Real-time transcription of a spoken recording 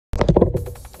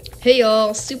Hey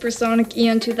y'all, Supersonic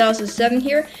Eon 2007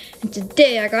 here, and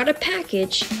today I got a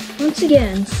package once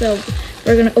again. So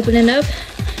we're gonna open it up.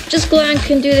 Just glad I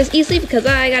can do this easily because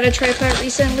I got a tripod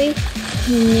recently.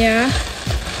 Yeah.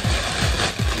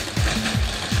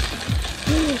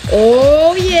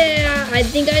 Oh yeah, I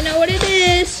think I know what it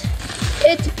is.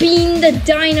 It's Bean the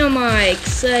Dynamite.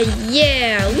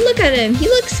 Yeah, look at him. He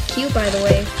looks cute, by the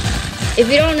way. If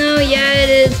you don't know, yeah, it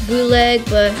is bootleg,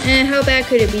 but how bad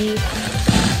could it be?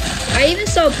 I even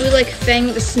saw Bootleg Fang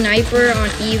the Sniper on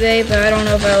eBay, but I don't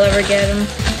know if I'll ever get him.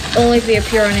 Only if they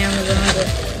appear on Amazon.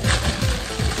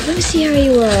 But let me see how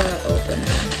you open it.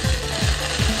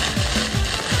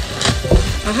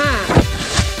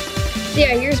 Aha! So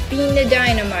yeah, here's Bean the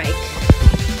Dynamite.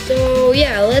 So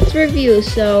yeah, let's review.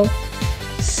 So,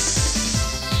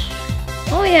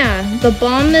 oh yeah, the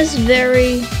bomb is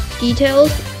very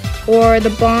detailed. Or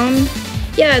the bomb,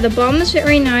 yeah, the bomb is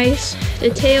very nice.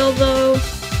 The tail though.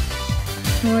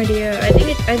 No idea. I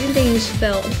think they use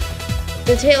felt.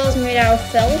 The tail is made out of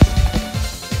felt.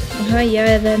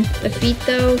 Yeah. Then the feet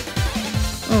though.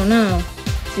 Oh no.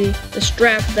 See the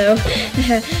strap though.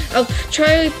 I'll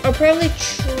probably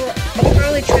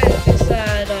try to fix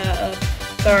that.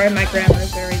 Sorry, my grammar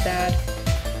is very bad.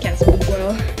 Can't speak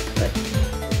well.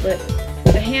 But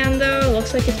the hand though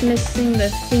looks like it's missing the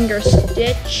finger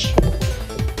stitch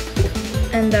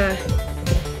and the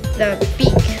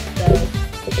beak though.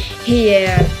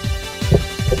 Yeah,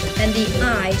 and the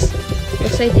eyes.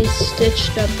 Looks like they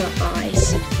stitched up the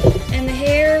eyes. And the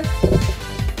hair. I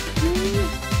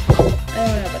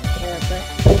don't know about the hair,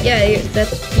 but yeah,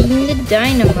 that's Bean the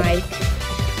Dynamite.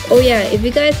 Oh yeah, if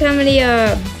you guys have any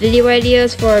video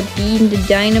ideas for Bean the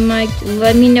Dynamite,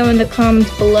 let me know in the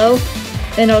comments below.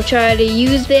 Then I'll try to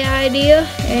use the idea.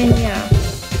 And yeah.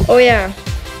 Oh yeah,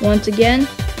 once again,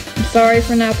 I'm sorry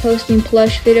for not posting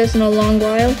plush videos in a long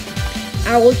while.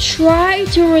 I will try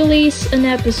to release an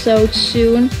episode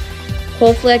soon.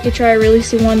 Hopefully I could try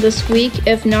releasing one this week.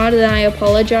 If not, then I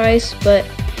apologize. But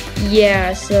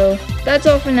yeah, so that's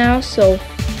all for now. So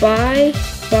bye.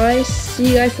 See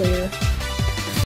you guys later.